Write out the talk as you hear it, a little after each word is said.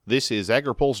This is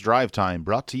AgriPulse Drive Time,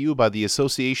 brought to you by the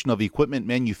Association of Equipment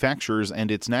Manufacturers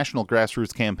and its national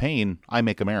grassroots campaign, I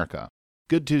Make America.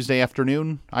 Good Tuesday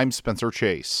afternoon, I'm Spencer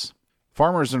Chase.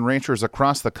 Farmers and ranchers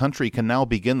across the country can now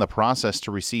begin the process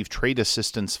to receive trade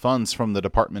assistance funds from the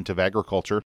Department of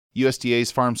Agriculture.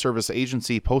 USDA's Farm Service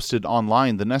Agency posted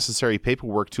online the necessary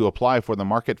paperwork to apply for the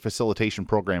Market Facilitation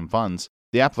Program funds.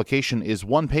 The application is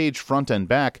one page front and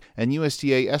back, and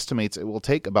USDA estimates it will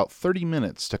take about 30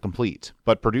 minutes to complete.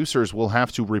 But producers will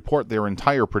have to report their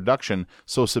entire production,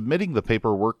 so submitting the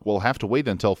paperwork will have to wait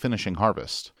until finishing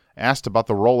harvest. Asked about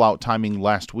the rollout timing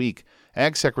last week,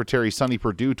 Ag Secretary Sonny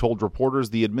Perdue told reporters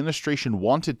the administration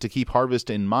wanted to keep harvest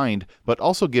in mind, but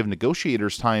also give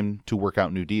negotiators time to work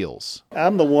out new deals.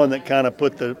 I'm the one that kind of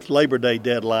put the Labor Day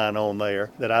deadline on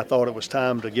there, that I thought it was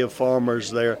time to give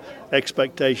farmers their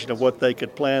expectation of what they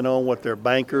could plan on, what their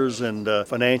bankers and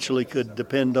financially could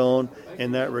depend on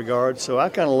in that regard. So I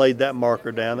kind of laid that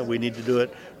marker down that we need to do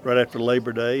it right after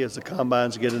Labor Day as the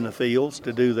combines get in the fields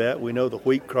to do that. We know the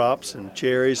wheat crops and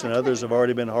cherries and others have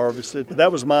already been harvested. But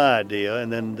that was my idea,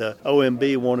 and then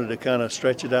OMB wanted to kind of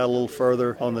stretch it out a little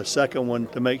further on the second one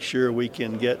to make sure we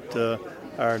can get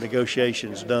our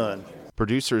negotiations done.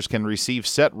 Producers can receive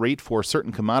set rate for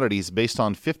certain commodities based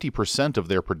on 50% of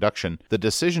their production. The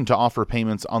decision to offer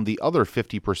payments on the other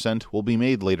 50% will be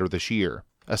made later this year.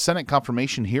 A Senate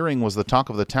confirmation hearing was the talk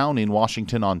of the town in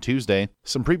Washington on Tuesday.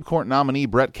 Supreme Court nominee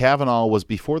Brett Kavanaugh was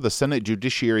before the Senate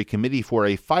Judiciary Committee for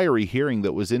a fiery hearing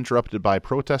that was interrupted by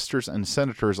protesters and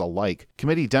senators alike.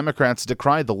 Committee Democrats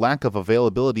decried the lack of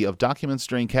availability of documents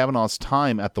during Kavanaugh's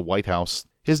time at the White House.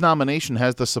 His nomination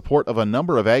has the support of a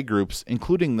number of ag groups,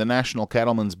 including the National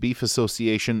Cattlemen's Beef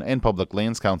Association and Public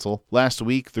Lands Council. Last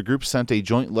week, the group sent a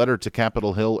joint letter to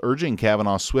Capitol Hill urging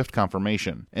Kavanaugh's swift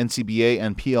confirmation. NCBA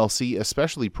and PLC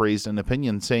especially praised an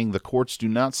opinion saying the courts do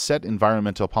not set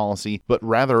environmental policy, but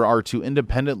rather are to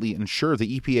independently ensure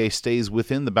the EPA stays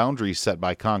within the boundaries set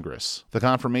by Congress. The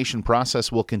confirmation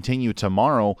process will continue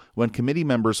tomorrow, when committee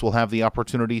members will have the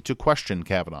opportunity to question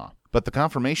Kavanaugh. But the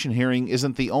confirmation hearing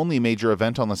isn't the only major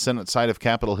event on the Senate side of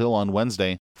Capitol Hill on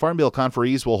Wednesday. Farm Bill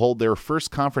conferees will hold their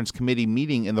first conference committee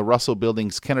meeting in the Russell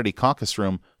Building's Kennedy Caucus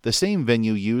Room, the same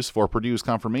venue used for Perdue's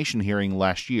confirmation hearing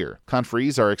last year.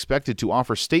 Conferees are expected to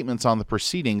offer statements on the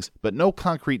proceedings, but no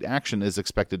concrete action is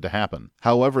expected to happen.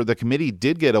 However, the committee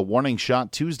did get a warning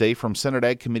shot Tuesday from Senate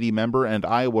Ag Committee member and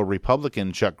Iowa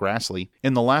Republican Chuck Grassley.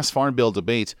 In the last Farm Bill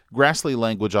debate, Grassley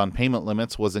language on payment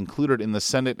limits was included in the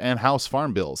Senate and House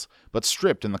Farm Bills, but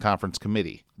stripped in the conference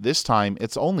committee. This time,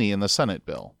 it's only in the Senate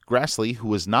bill. Grassley,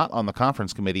 who is not on the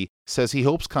conference committee, says he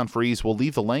hopes conferees will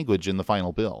leave the language in the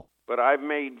final bill. But I've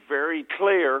made very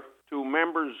clear to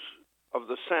members of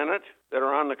the Senate that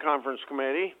are on the conference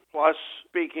committee, plus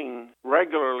speaking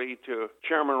regularly to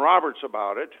Chairman Roberts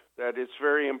about it, that it's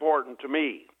very important to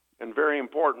me and very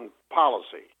important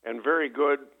policy and very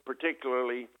good,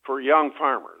 particularly for young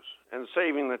farmers and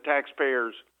saving the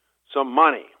taxpayers some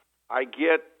money. I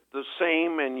get the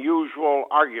same and usual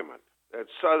argument that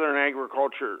Southern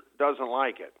agriculture doesn't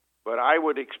like it. But I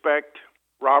would expect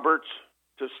Roberts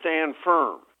to stand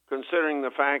firm, considering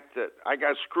the fact that I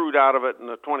got screwed out of it in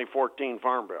the 2014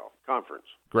 Farm Bill conference.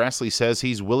 Grassley says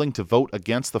he's willing to vote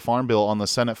against the Farm Bill on the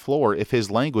Senate floor if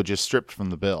his language is stripped from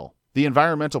the bill. The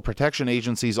Environmental Protection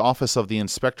Agency's Office of the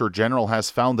Inspector General has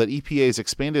found that EPA's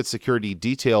expanded security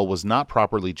detail was not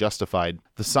properly justified.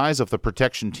 The size of the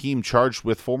protection team charged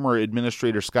with former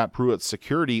Administrator Scott Pruitt's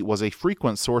security was a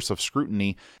frequent source of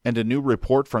scrutiny, and a new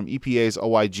report from EPA's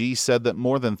OIG said that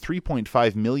more than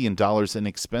 $3.5 million in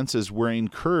expenses were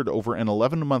incurred over an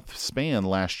 11-month span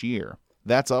last year.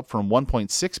 That's up from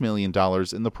 $1.6 million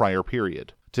in the prior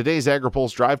period. Today's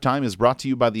AgriPulse Drive Time is brought to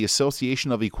you by the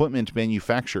Association of Equipment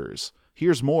Manufacturers.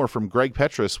 Here's more from Greg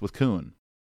Petrus with Kuhn.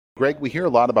 Greg, we hear a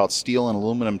lot about steel and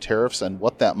aluminum tariffs and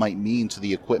what that might mean to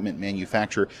the equipment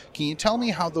manufacturer. Can you tell me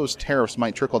how those tariffs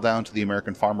might trickle down to the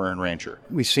American farmer and rancher?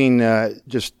 We've seen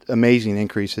just amazing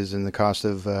increases in the cost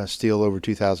of steel over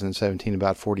 2017,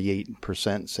 about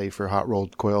 48%, say, for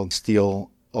hot-rolled coiled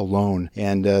steel alone.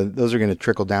 And those are going to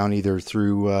trickle down either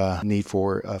through need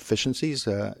for efficiencies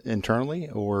internally,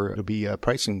 or it'll be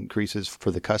price increases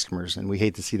for the customers. And we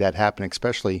hate to see that happen,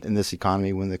 especially in this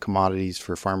economy when the commodities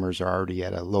for farmers are already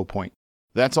at a low point.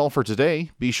 That's all for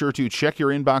today. Be sure to check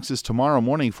your inboxes tomorrow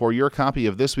morning for your copy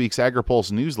of this week's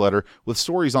AgriPulse newsletter with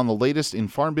stories on the latest in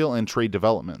Farm Bill and trade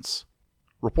developments.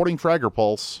 Reporting for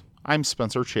AgriPulse, I'm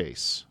Spencer Chase.